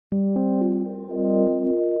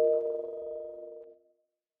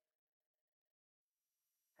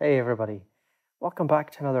Hey everybody, welcome back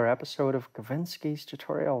to another episode of Kavinsky's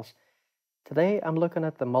Tutorials. Today I'm looking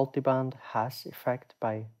at the Multiband Haas effect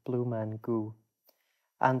by Mangoo,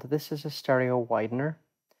 and this is a stereo widener.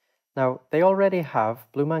 Now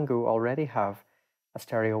Mangoo already have a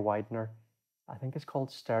stereo widener. I think it's called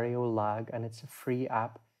Stereo Lag and it's a free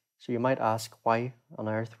app. So you might ask, why on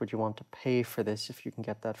earth would you want to pay for this if you can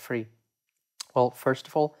get that free? Well, first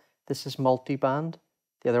of all, this is multiband,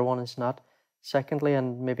 the other one is not. Secondly,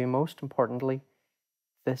 and maybe most importantly,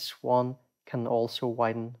 this one can also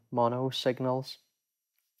widen mono signals.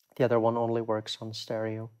 The other one only works on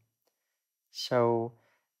stereo. So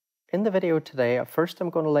in the video today, first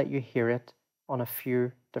I'm going to let you hear it on a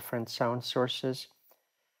few different sound sources.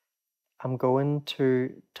 I'm going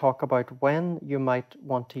to talk about when you might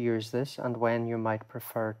want to use this and when you might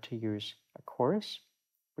prefer to use a chorus,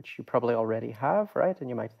 which you probably already have, right?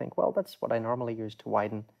 And you might think, well, that's what I normally use to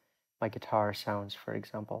widen my guitar sounds, for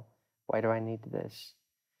example. Why do I need this?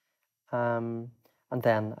 And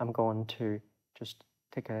then I'm going to just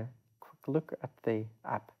take a quick look at the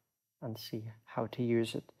app and see how to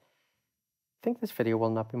use it. I think this video will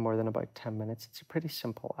not be more than about 10 minutes. It's a pretty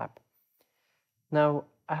simple app. Now,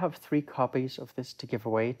 I have 3 copies of this to give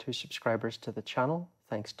away to subscribers to the channel,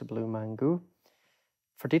 thanks to Mangoo.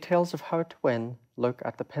 For details of how to win, look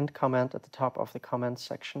at the pinned comment at the top of the comments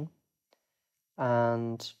section.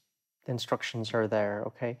 And the instructions are there,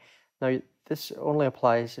 okay? Now, this only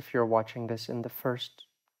applies if you're watching this in the first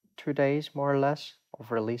 2 days, more or less,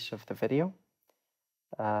 of release of the video.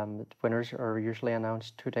 The winners are usually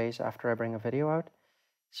announced 2 days after I bring a video out.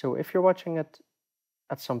 So if you're watching it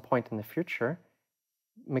at some point in the future,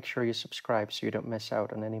 make sure you subscribe so you don't miss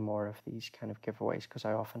out on any more of these kind of giveaways, because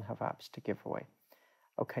I often have apps to give away.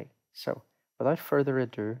 Okay, so without further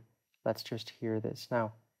ado, let's just hear this.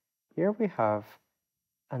 Now, here we have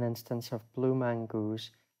an instance of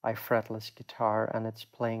Mangoo's I fretless guitar, and it's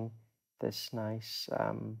playing this nice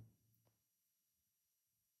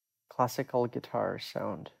classical guitar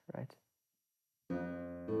sound, right?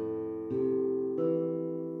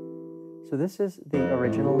 So this is the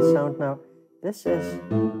original sound. Now, this is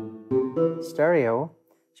stereo.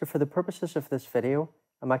 So for the purposes of this video,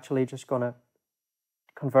 I'm actually just going to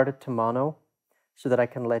convert it to mono so that I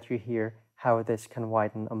can let you hear how this can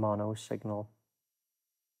widen a mono signal.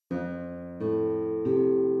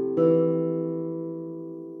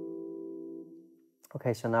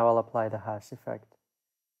 Okay, so now I'll apply the Haas effect.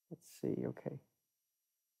 Let's see, okay.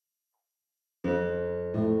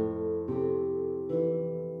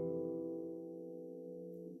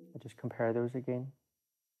 I just compare those again.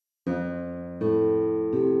 So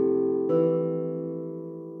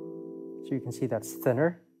you can see that's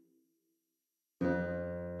thinner.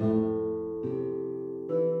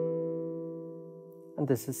 And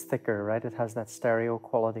this is thicker, right? It has that stereo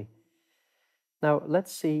quality. Now,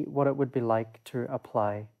 let's see what it would be like to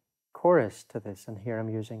apply chorus to this. And here I'm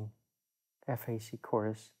using phasey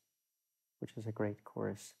chorus, which is a great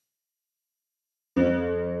chorus.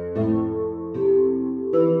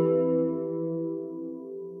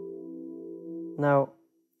 Now,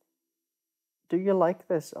 do you like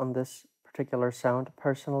this on this particular sound?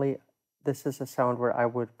 Personally, this is a sound where I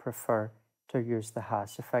would prefer to use the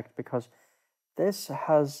Haas effect, because this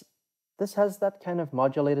has that kind of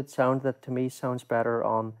modulated sound that to me sounds better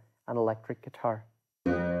on an electric guitar.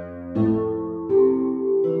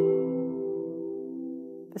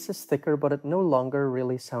 This is thicker, but it no longer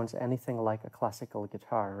really sounds anything like a classical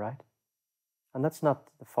guitar, right? And that's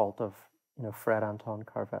not the fault of, Fred Anton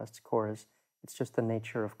Carvest's chorus. It's just the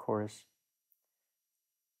nature of chorus.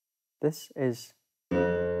 This is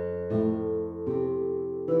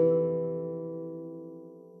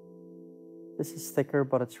thicker,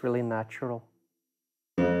 but it's really natural.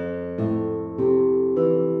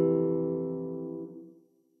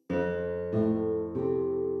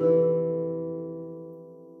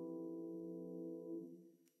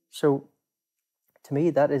 So, to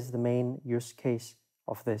me, that is the main use case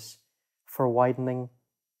of this, for widening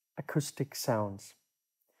acoustic sounds.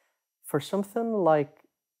 For something like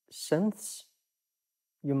synths,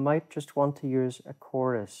 you might just want to use a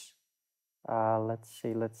chorus. Let's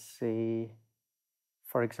see.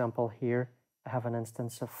 For example, here I have an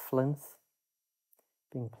instance of Flinth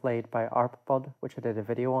being played by Arpbud, which I did a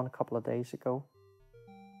video on a couple of days ago.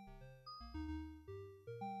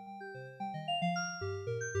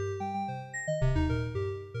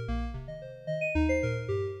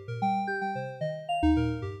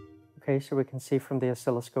 Okay, so we can see from the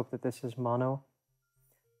oscilloscope that this is mono.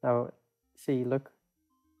 Now, see, look,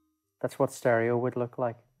 that's what stereo would look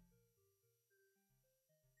like.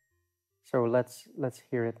 So let's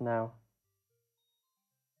hear it now.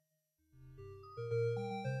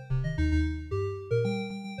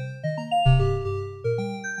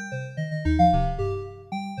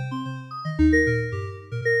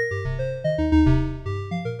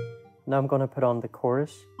 Now I'm going to put on the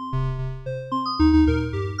chorus.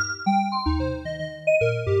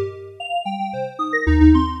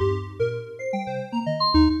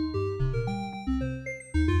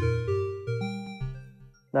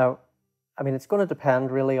 Now, I mean, it's going to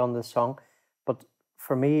depend really on the song, but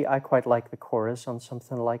for me, I quite like the chorus on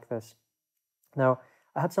something like this. Now,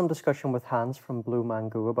 I had some discussion with Hans from Blue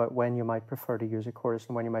Mangoo about when you might prefer to use a chorus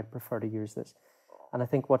and when you might prefer to use this. And I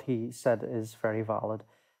think what he said is very valid.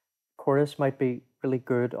 Chorus might be really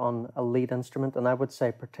good on a lead instrument, and I would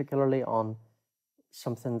say particularly on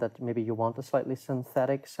something that maybe you want a slightly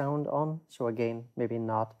synthetic sound on. So again, maybe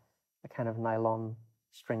not a kind of nylon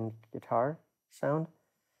stringed guitar sound.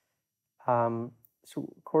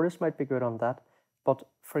 So chorus might be good on that. But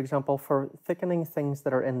for example, for thickening things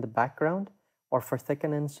that are in the background, or for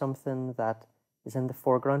thickening something that is in the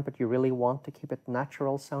foreground, but you really want to keep it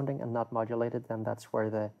natural sounding and not modulated, then that's where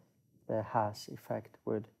the Haas effect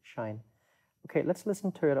would shine. Okay, let's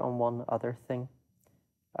listen to it on one other thing.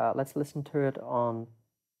 Let's listen to it on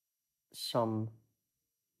some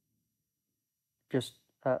just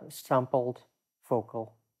sampled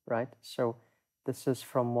vocal, right? So this is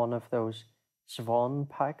from one of those Swan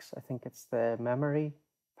packs. I think it's the memory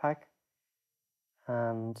pack.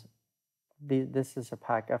 And this is a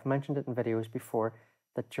pack, I've mentioned it in videos before,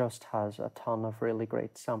 that just has a ton of really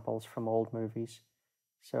great samples from old movies.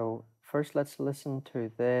 So first let's listen to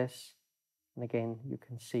this. And again, you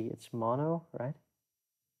can see it's mono, right?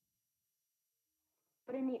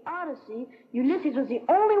 But in the Odyssey, Ulysses was the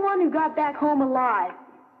only one who got back home alive.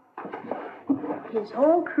 His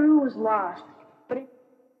whole crew was lost.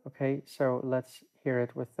 Okay, so let's hear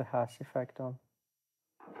it with the Haas effect on.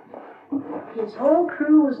 His whole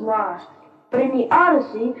crew was lost. But in the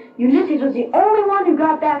Odyssey, Ulysses was the only one who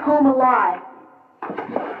got back home alive.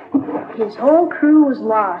 His whole crew was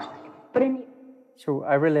lost. But in the... So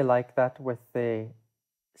I really like that with the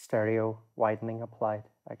stereo widening applied,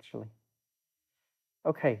 actually.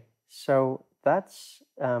 Okay, so that's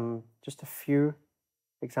just a few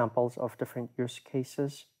examples of different use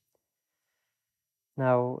cases.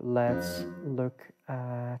 Now let's look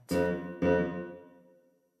at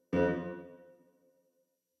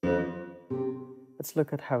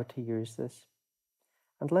how to use this.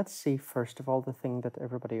 And let's see, first of all, the thing that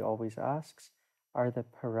everybody always asks, are the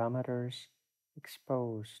parameters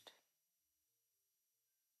exposed?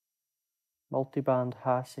 Multiband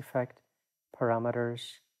Haas effect,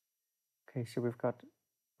 parameters. Okay, so we've got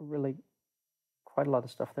really quite a lot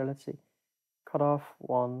of stuff there. Let's see. Cutoff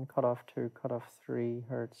 1, cutoff 2, cutoff 3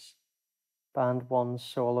 hertz. Band 1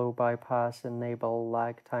 solo bypass, enable,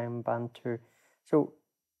 lag time, band 2. So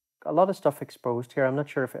a lot of stuff exposed here. I'm not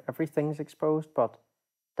sure if everything's exposed, but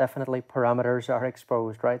definitely parameters are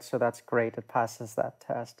exposed, right? So that's great. It passes that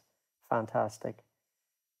test. Fantastic.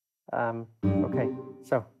 Okay,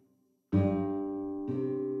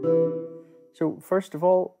 so first of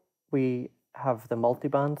all, we have the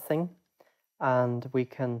multiband thing, and we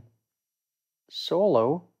can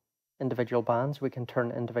solo individual bands. We can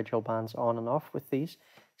turn individual bands on and off with these.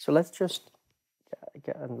 So let's just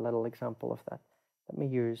get a little example of that. Let me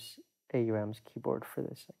use AUM's keyboard for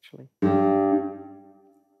this, actually.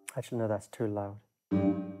 Actually, no, that's too loud.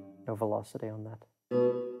 No velocity on that.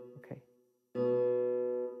 Okay.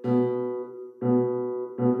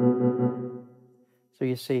 So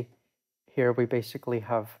you see, here we basically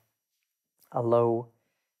have a low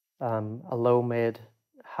mid,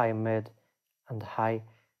 high mid, and high.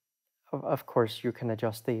 Of course, you can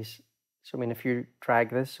adjust these. So, I mean, if you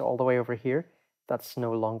drag this all the way over here, that's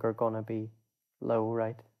no longer going to be low,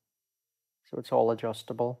 right? So it's all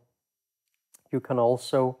adjustable. You can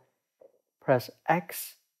also press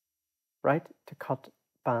X, right, to cut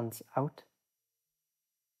bands out.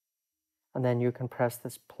 And then you can press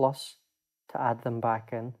this plus to add them back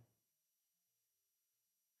in.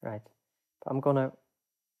 Right. But I'm going to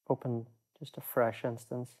open just a fresh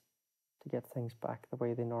instance to get things back the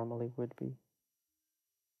way they normally would be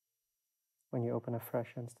when you open a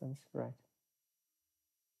fresh instance, right?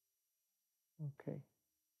 Okay.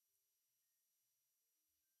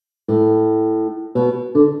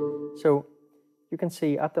 So you can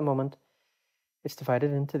see at the moment it's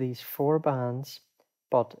divided into these 4 bands,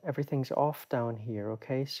 but everything's off down here,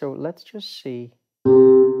 okay? So let's just see.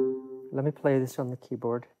 Let me play this on the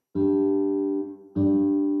keyboard.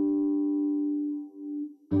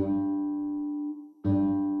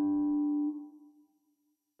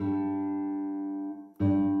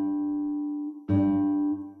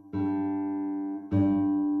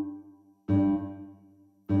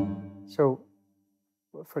 So,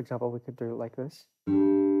 for example, we could do it like this.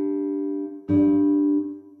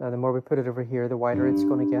 Now the more we put it over here, the wider it's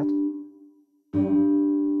going to get.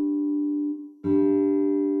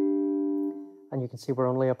 And you can see we're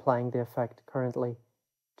only applying the effect currently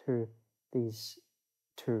to these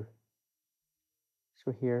two.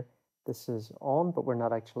 So here, this is on, but we're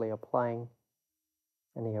not actually applying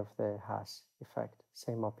any of the Haas effect.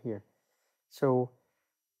 Same up here. So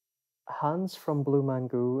Hans from Blue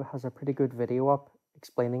Mangoo has a pretty good video up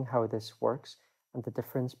explaining how this works and the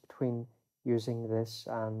difference between using this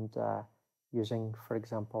and using, for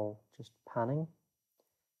example, just panning.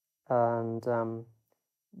 And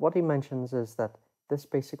what he mentions is that this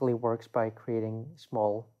basically works by creating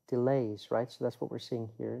small delays, right? So that's what we're seeing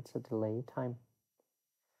here. It's a delay time.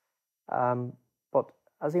 But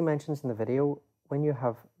as he mentions in the video, when you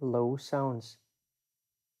have low sounds,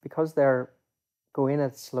 because they're going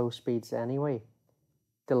at slow speeds anyway,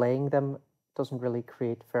 delaying them doesn't really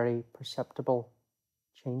create very perceptible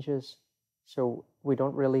changes. So we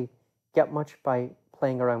don't really get much by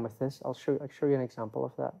playing around with this. I'll show you an example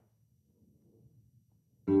of that.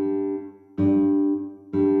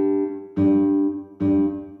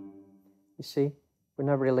 You see, we're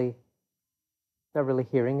not really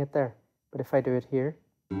hearing it there. But if I do it here,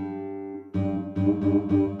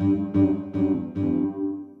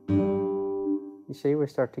 you see we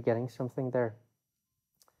start to getting something there.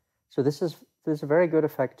 So this is a very good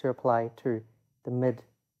effect to apply to the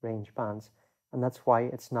mid-range bands, and that's why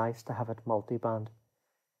it's nice to have it multi-band.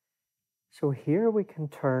 So here we can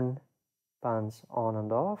turn bands on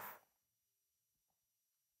and off.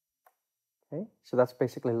 Okay, so that's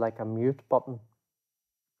basically like a mute button.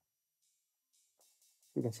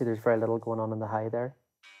 You can see there's very little going on in the high there.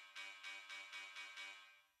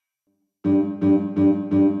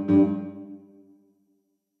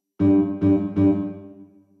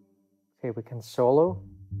 Okay, we can solo.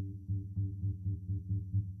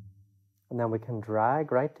 And then we can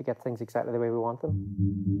drag, right, to get things exactly the way we want them.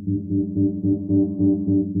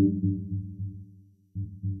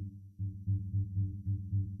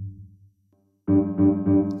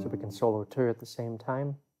 So we can solo two at the same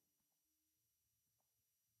time.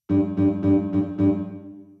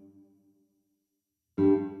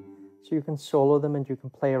 So you can solo them and you can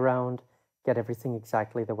play around, get everything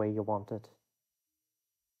exactly the way you want it.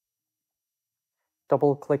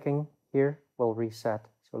 Double clicking here will reset.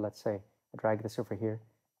 So let's say I drag this over here,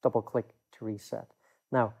 double click to reset.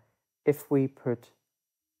 Now, if we put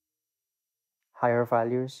higher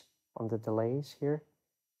values on the delays here,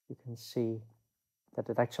 you can see that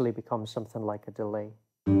it actually becomes something like a delay.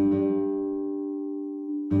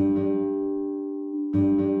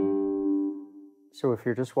 So if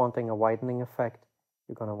you're just wanting a widening effect,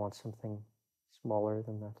 you're going to want something smaller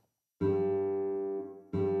than that.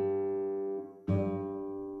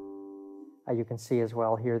 You can see as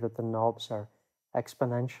well here that the knobs are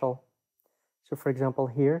exponential. So for example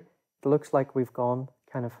here, it looks like we've gone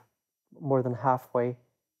kind of more than halfway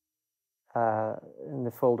in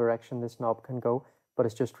the full direction this knob can go, but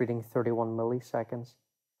it's just reading 31 milliseconds.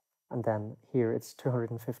 And then here it's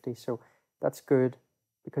 250. So that's good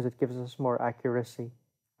because it gives us more accuracy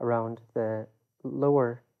around the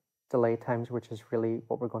lower delay times, which is really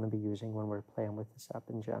what we're going to be using when we're playing with this app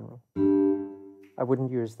in general. I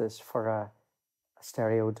wouldn't use this for a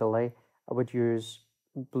stereo delay. I would use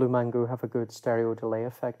Blue Mangoo have a good stereo delay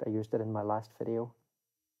effect. I used it in my last video.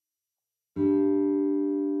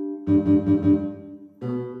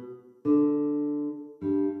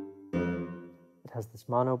 It has this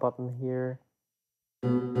mono button here,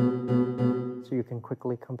 so you can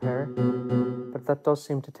quickly compare, but that does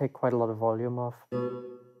seem to take quite a lot of volume off. So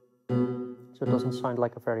it doesn't sound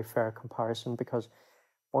like a very fair comparison, because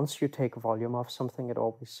once you take volume off something, it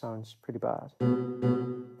always sounds pretty bad.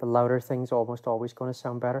 The louder thing's almost always going to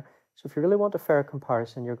sound better. So if you really want a fair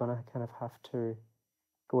comparison, you're going to kind of have to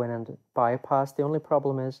go in and bypass. The only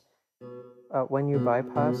problem is when you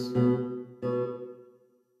bypass,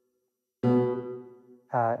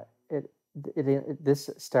 this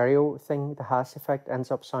stereo thing, the Haas effect, ends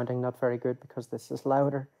up sounding not very good because this is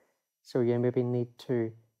louder. So you maybe need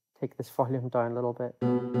to take this volume down a little bit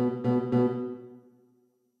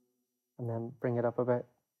and then bring it up a bit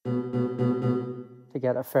to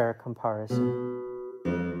get a fair comparison.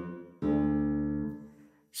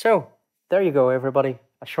 So there you go, everybody.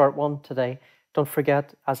 A short one today. Don't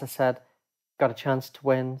forget, as I said, got a chance to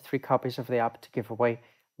win 3 copies of the app to give away.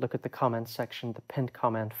 Look at the comments section, the pinned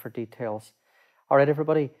comment for details. All right,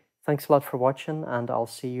 everybody. Thanks a lot for watching, and I'll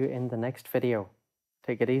see you in the next video.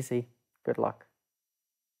 Take it easy. Good luck.